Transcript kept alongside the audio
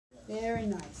Very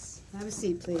nice. Have a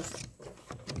seat, please.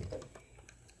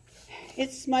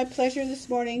 It's my pleasure this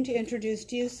morning to introduce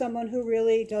to you someone who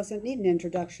really doesn't need an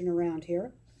introduction around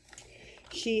here.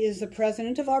 She is the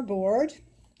president of our board.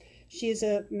 She is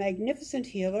a magnificent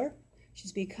healer.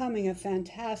 She's becoming a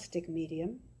fantastic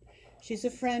medium. She's a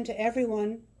friend to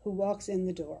everyone who walks in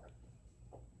the door.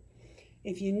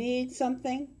 If you need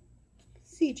something,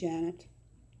 see Janet.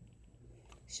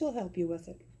 She'll help you with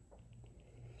it.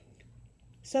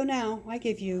 So now I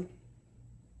give you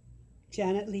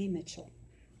Janet Lee Mitchell.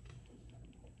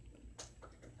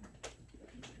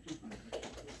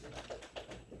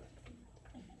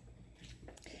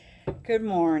 Good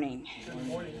morning. Good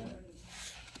morning.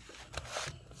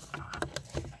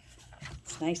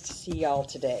 It's nice to see y'all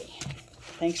today.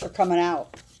 Thanks for coming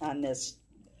out on this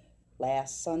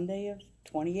last Sunday of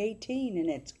 2018, and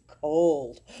it's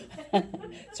cold.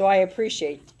 So I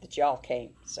appreciate that y'all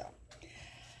came. So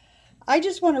I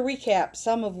just want to recap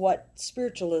some of what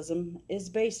spiritualism is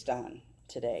based on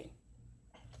today.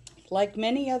 Like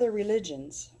many other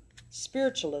religions,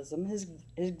 spiritualism has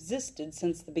existed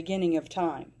since the beginning of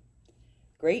time.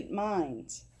 Great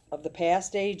minds of the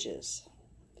past ages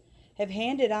have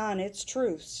handed on its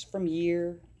truths from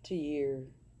year to year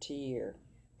to year.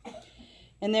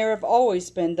 And there have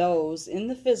always been those in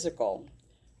the physical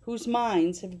whose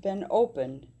minds have been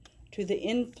opened to the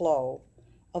inflow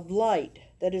of light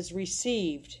that is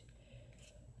received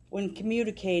when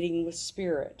communicating with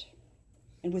spirit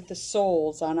and with the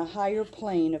souls on a higher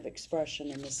plane of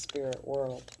expression in the spirit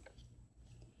world.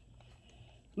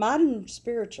 Modern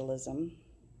spiritualism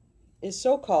is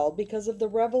so called because of the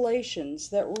revelations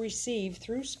that were received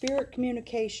through spirit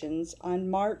communications on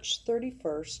March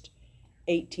 31st,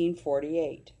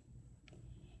 1848.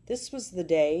 This was the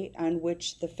day on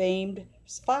which the famed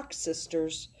Fox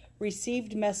sisters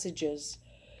received messages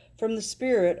from the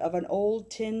spirit of an old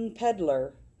tin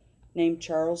peddler named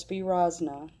Charles B.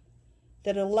 Rosna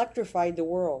that electrified the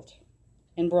world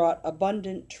and brought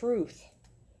abundant truth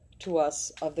to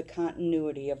us of the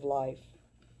continuity of life.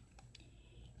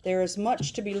 There is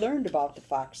much to be learned about the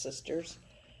Fox sisters.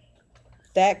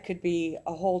 That could be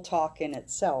a whole talk in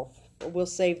itself, but we'll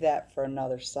save that for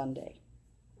another Sunday.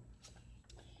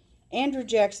 Andrew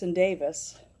Jackson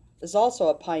Davis is also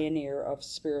a pioneer of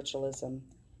spiritualism,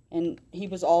 and he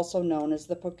was also known as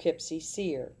the Poughkeepsie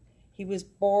Seer. He was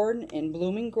born in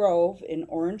Blooming Grove in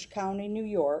Orange County, New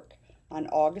York on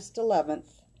August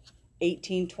 11th,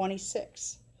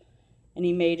 1826. And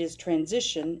he made his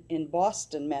transition in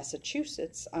Boston,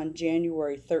 Massachusetts on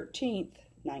January 13th,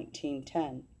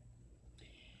 1910.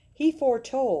 He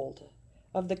foretold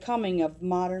of the coming of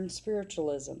modern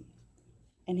spiritualism,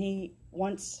 and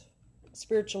once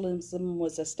spiritualism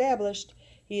was established,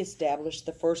 he established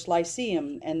the first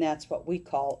lyceum, and that's what we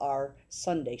call our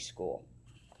Sunday school.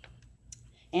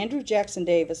 Andrew Jackson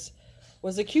Davis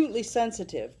was acutely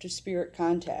sensitive to spirit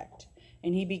contact,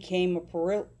 and he became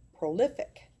a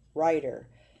prolific writer.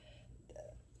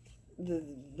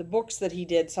 The books that he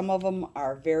did, some of them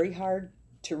are very hard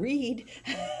to read,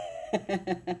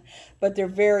 but they're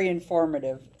very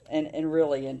informative and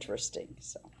really interesting.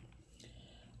 So,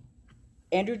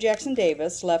 Andrew Jackson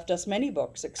Davis left us many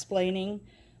books explaining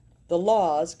the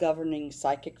laws governing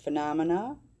psychic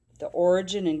phenomena, the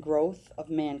origin and growth of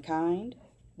mankind,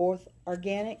 both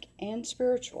organic and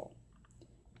spiritual.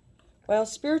 While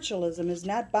spiritualism is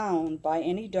not bound by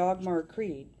any dogma or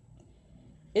creed,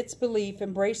 its belief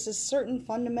embraces certain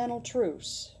fundamental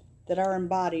truths that are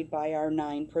embodied by our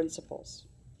 9 principles.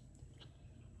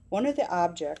 One of the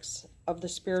objects of the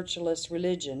spiritualist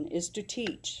religion is to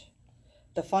teach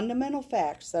the fundamental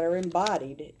facts that are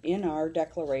embodied in our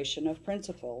Declaration of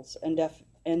Principles and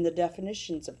the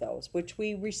definitions of those, which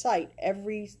we recite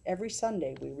every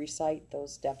Sunday. We recite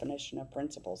those definition of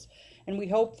principles, and we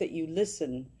hope that you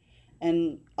listen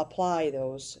and apply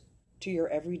those to your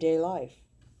everyday life.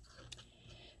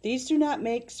 These do not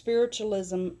make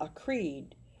spiritualism a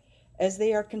creed, as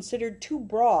they are considered too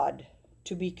broad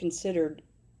to be considered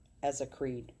as a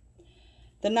creed.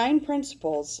 The 9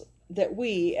 principles that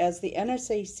we, as the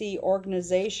NSAC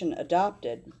organization,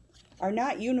 adopted are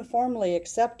not uniformly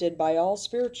accepted by all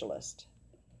spiritualists,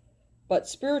 but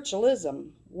spiritualism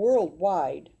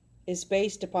worldwide is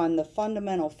based upon the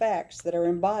fundamental facts that are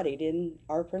embodied in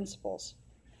our principles.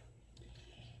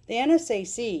 The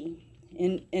NSAC,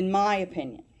 in my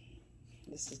opinion,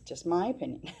 this is just my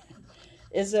opinion,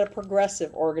 is a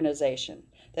progressive organization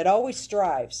that always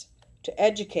strives to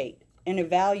educate and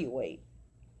evaluate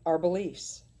our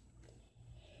beliefs.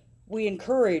 We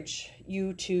encourage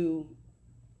you to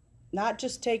not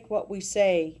just take what we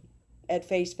say at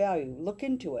face value. Look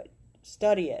into it,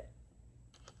 study it,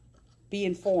 be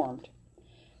informed.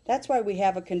 That's why we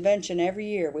have a convention every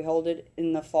year. We hold it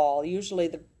in the fall, usually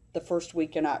the first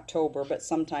week in October, but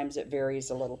sometimes it varies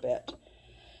a little bit.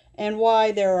 And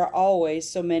why there are always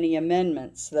so many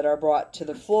amendments that are brought to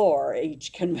the floor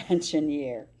each convention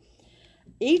year.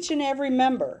 Each and every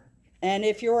member, and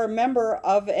if you're a member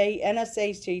of a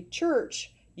NSAC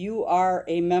church, you are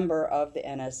a member of the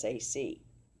NSAC.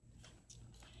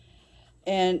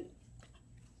 And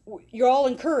you're all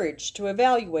encouraged to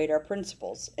evaluate our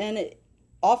principles and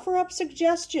offer up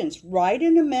suggestions. Write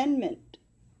an amendment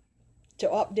to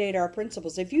update our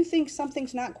principles. If you think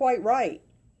something's not quite right,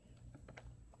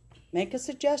 make a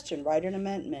suggestion, write an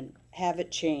amendment, have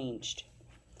it changed,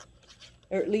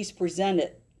 or at least present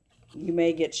it. You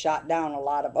may get shot down, a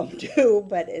lot of them do,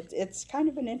 but it's kind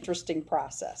of an interesting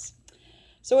process.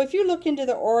 So if you look into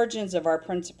the origins of our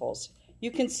principles,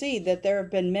 you can see that there have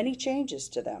been many changes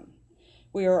to them.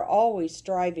 We are always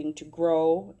striving to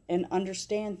grow and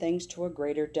understand things to a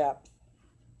greater depth.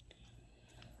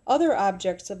 Other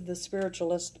objects of the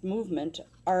spiritualist movement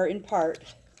are in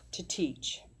part to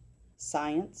teach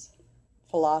science,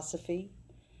 philosophy,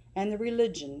 and the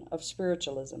religion of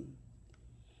spiritualism,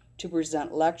 to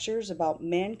present lectures about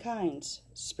mankind's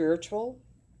spiritual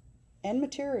and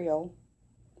material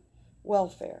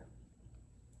welfare,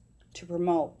 to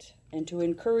promote and to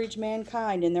encourage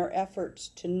mankind in their efforts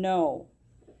to know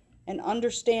and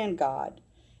understand God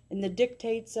in the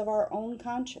dictates of our own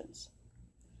conscience,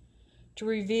 to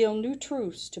reveal new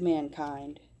truths to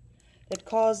mankind that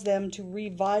cause them to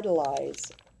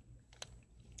revitalize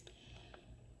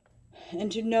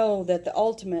and to know that the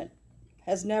ultimate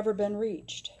has never been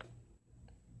reached,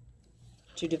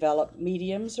 to develop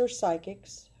mediums or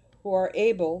psychics who are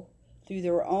able, through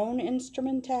their own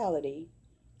instrumentality,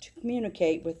 to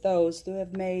communicate with those who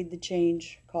have made the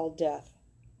change called death,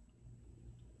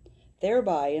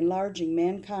 thereby enlarging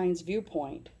mankind's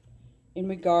viewpoint in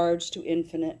regards to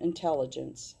infinite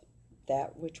intelligence,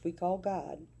 that which we call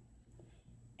God,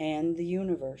 and the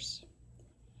universe,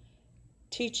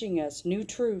 teaching us new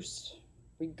truths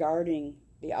regarding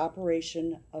the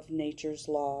operation of nature's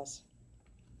laws.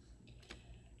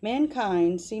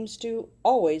 Mankind seems to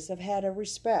always have had a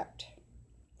respect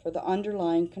for the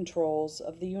underlying controls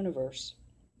of the universe.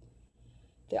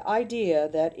 The idea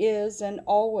that is and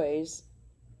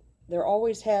there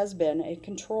always has been a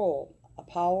control, a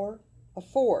power, a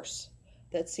force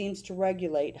that seems to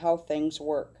regulate how things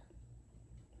work.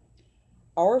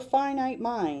 Our finite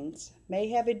minds may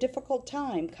have a difficult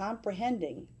time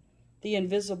comprehending the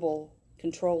invisible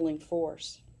controlling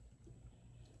force.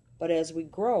 But as we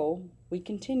grow, we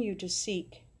continue to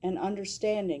seek an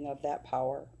understanding of that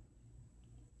power.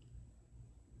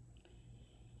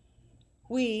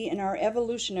 We, in our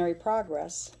evolutionary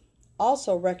progress,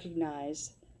 also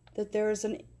recognize that there is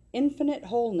an infinite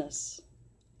wholeness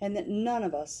and that none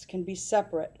of us can be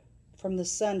separate from the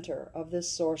center of this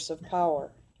source of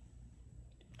power.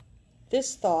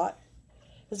 This thought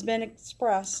has been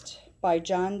expressed by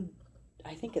Donne,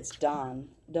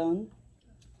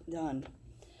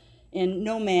 in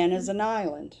No Man is an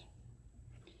Island.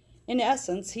 In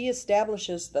essence, he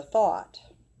establishes the thought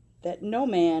that no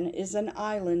man is an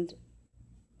island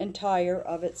entire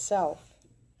of itself.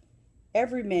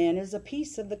 Every man is a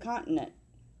piece of the continent,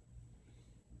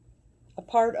 a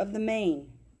part of the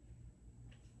main.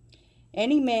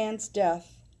 Any man's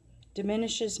death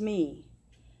diminishes me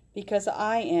because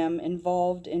I am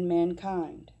involved in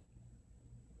mankind.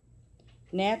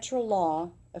 Natural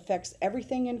law affects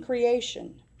everything in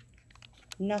creation.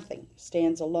 Nothing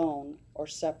stands alone or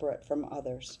separate from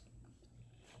others.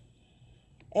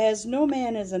 As no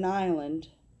man is an island,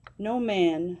 no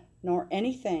man nor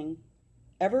anything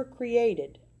ever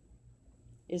created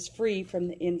is free from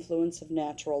the influence of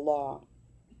natural law.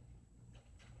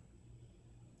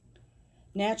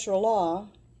 Natural law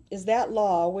is that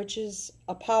law which is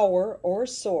a power or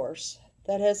source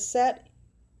that has set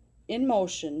in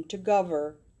motion to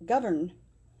govern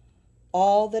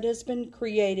all that has been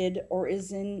created or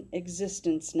is in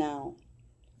existence now.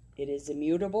 It is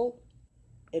immutable,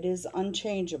 it is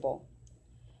unchangeable.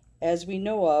 As we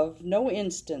know of no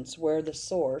instance where the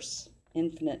source,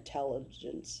 infinite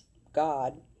intelligence,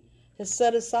 God, has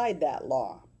set aside that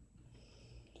law,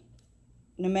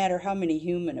 no matter how many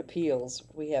human appeals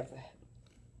we have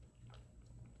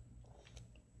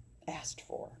asked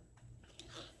for.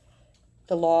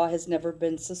 The law has never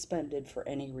been suspended for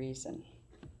any reason.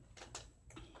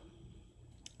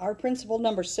 Our principle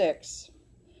number 6,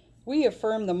 we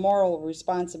affirm the moral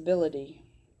responsibility.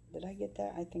 Did I get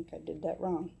that? I think I did that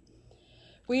wrong.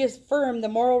 We affirm the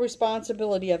moral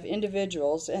responsibility of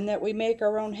individuals and that we make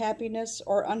our own happiness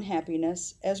or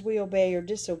unhappiness as we obey or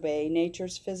disobey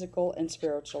nature's physical and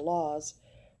spiritual laws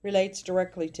relates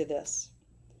directly to this.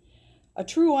 A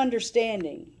true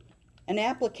understanding and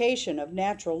application of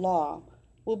natural law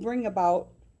will bring about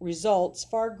results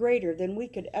far greater than we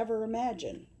could ever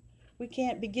imagine. We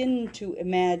can't begin to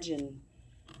imagine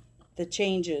the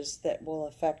changes that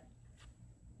will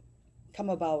come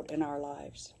about in our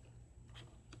lives.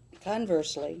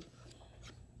 Conversely,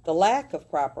 the lack of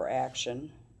proper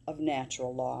action of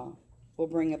natural law will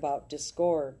bring about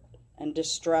discord and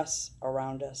distress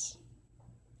around us.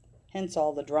 Hence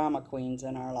all the drama queens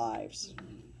in our lives.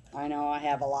 I know I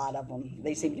have a lot of them.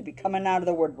 They seem to be coming out of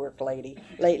the woodwork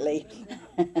lately.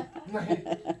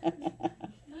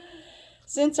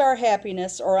 Since our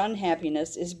happiness or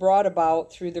unhappiness is brought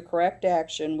about through the correct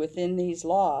action within these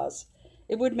laws,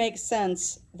 it would make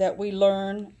sense that we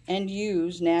learn and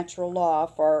use natural law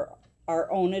for our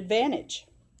own advantage.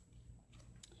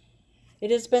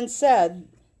 It has been said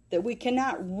that we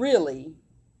cannot really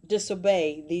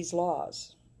disobey these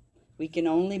laws. We can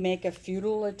only make a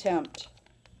futile attempt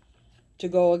to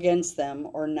go against them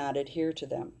or not adhere to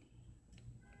them.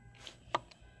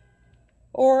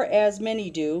 Or, as many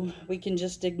do, we can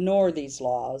just ignore these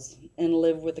laws and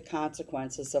live with the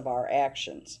consequences of our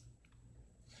actions.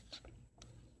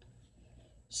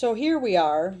 So here we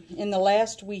are in the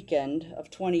last weekend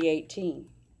of 2018.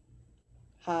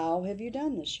 How have you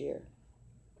done this year?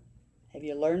 Have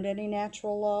you learned any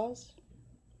natural laws?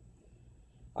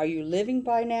 Are you living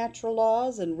by natural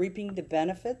laws and reaping the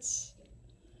benefits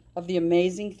of the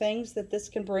amazing things that this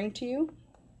can bring to you?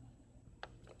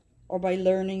 Or by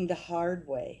learning the hard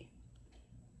way?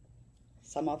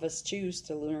 Some of us choose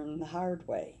to learn the hard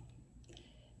way.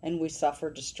 And we suffer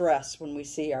distress when we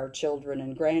see our children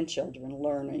and grandchildren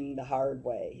learning the hard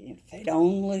way. If they'd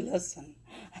only listen,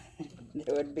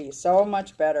 it would be so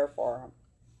much better for them.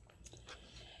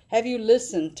 Have you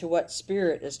listened to what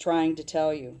Spirit is trying to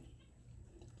tell you?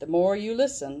 The more you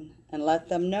listen and let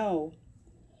them know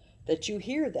that you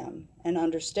hear them and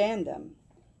understand them,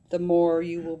 the more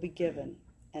you will be given.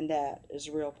 And that is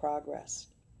real progress.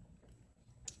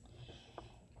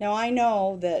 Now, I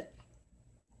know that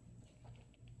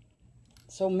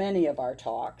so many of our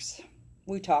talks,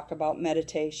 we talk about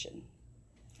meditation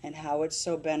and how it's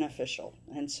so beneficial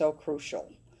and so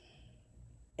crucial.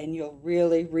 And you'll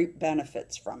really reap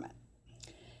benefits from it.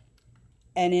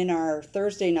 And in our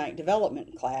Thursday night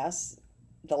development class,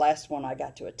 the last one I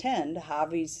got to attend,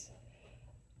 Javi's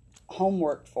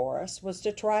homework for us was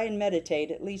to try and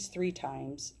meditate at least 3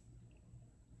 times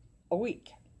a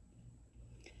week.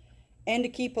 And to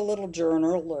keep a little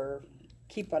journal or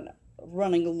keep a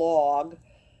running log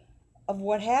of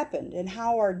what happened and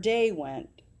how our day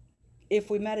went if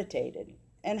we meditated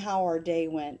and how our day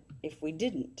went if we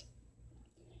didn't.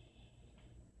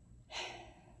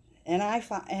 And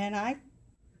I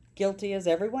guilty as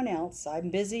everyone else,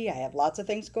 I'm busy, I have lots of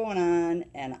things going on,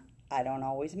 and I don't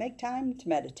always make time to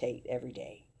meditate every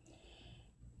day.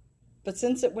 But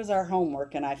since it was our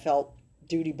homework and I felt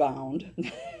duty bound,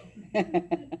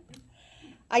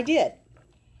 I did.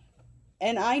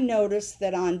 And I noticed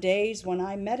that on days when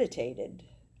I meditated,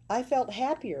 I felt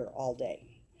happier all day.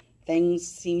 Things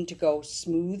seemed to go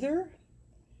smoother.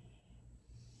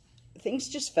 Things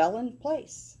just fell in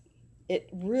place. It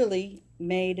really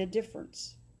made a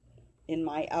difference in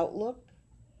my outlook.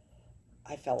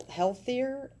 I felt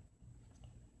healthier,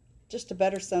 just a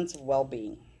better sense of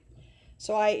well-being.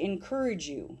 So I encourage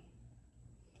you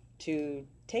to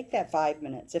take that 5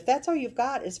 minutes. If that's all you've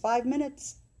got is 5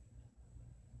 minutes,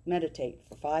 meditate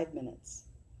for 5 minutes.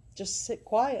 Just sit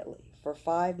quietly for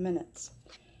 5 minutes.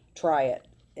 Try it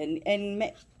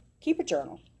and keep a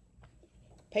journal.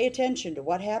 Pay attention to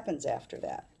what happens after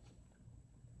that.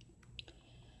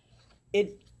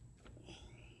 It's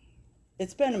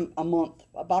been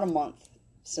about a month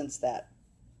since that,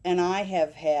 and I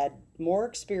have had more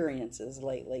experiences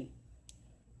lately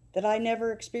that I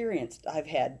never experienced. We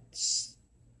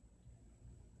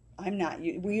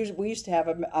used to have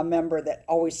a member that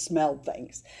always smelled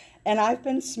things, and I've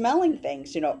been smelling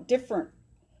things, different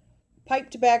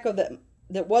pipe tobacco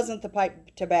that wasn't the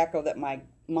pipe tobacco that my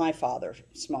father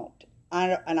smoked.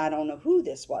 And I don't know who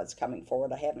this was coming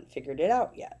forward. I haven't figured it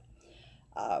out yet.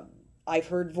 I've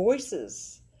heard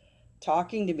voices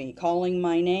talking to me, calling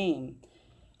my name.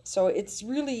 So it's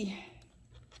really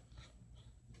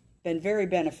been very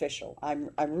beneficial. I'm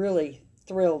really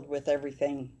thrilled with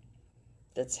everything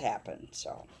that's happened.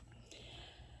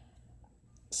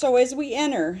 So as we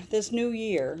enter this new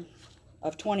year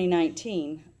of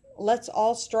 2019, let's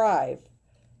all strive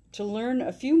to learn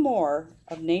a few more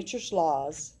of nature's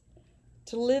laws,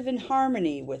 to live in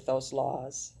harmony with those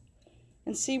laws,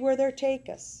 and see where they take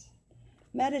us.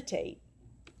 Meditate.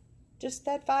 Just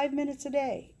that 5 minutes a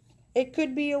day. It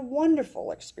could be a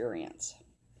wonderful experience.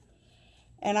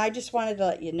 And I just wanted to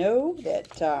let you know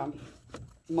that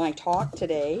my talk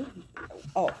today,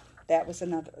 that was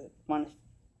another one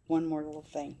more little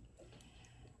thing.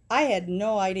 I had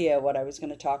no idea what I was going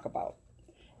to talk about.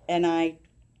 And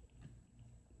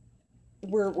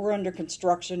we're under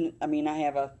construction. I mean, I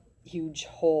have a huge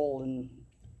hole in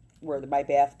where my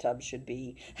bathtub should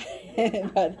be.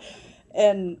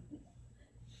 And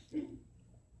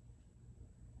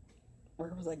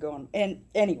where was I going? And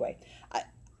anyway,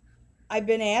 I've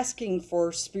been asking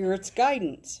for Spirit's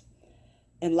guidance.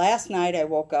 And last night I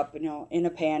woke up, in a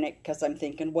panic because I'm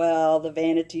thinking, well, the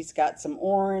vanity's got some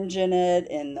orange in it,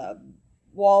 and the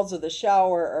walls of the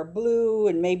shower are blue,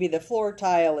 and maybe the floor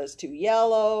tile is too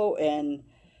yellow, and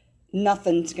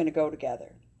nothing's going to go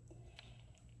together.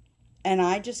 And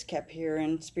I just kept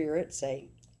hearing Spirit say,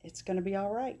 it's going to be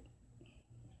all right.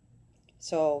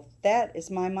 So that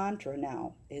is my mantra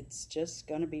now. It's just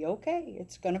going to be okay.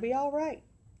 It's going to be all right.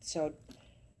 So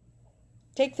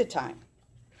take the time.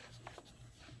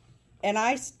 And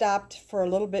I stopped for a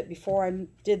little bit before I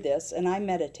did this, and I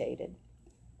meditated.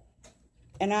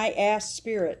 And I asked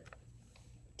Spirit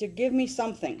to give me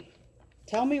something.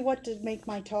 Tell me what to make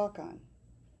my talk on.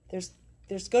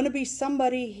 There's going to be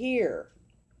somebody here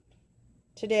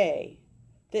today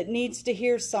that needs to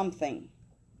hear something.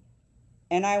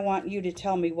 And I want you to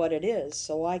tell me what it is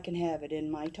so I can have it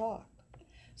in my talk.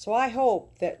 So I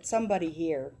hope that somebody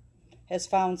here has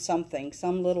found something,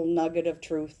 some little nugget of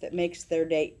truth that makes their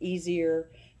day easier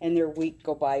and their week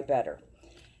go by better.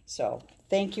 So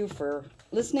thank you for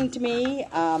listening to me.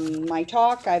 My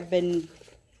talk, I've been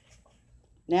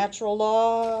natural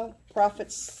law,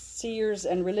 prophets, seers,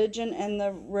 and religion, and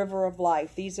the river of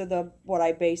life. These are what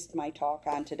I based my talk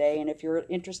on today. And if you're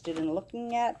interested in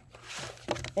looking at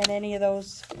any of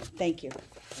those, thank you.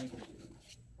 Thank you.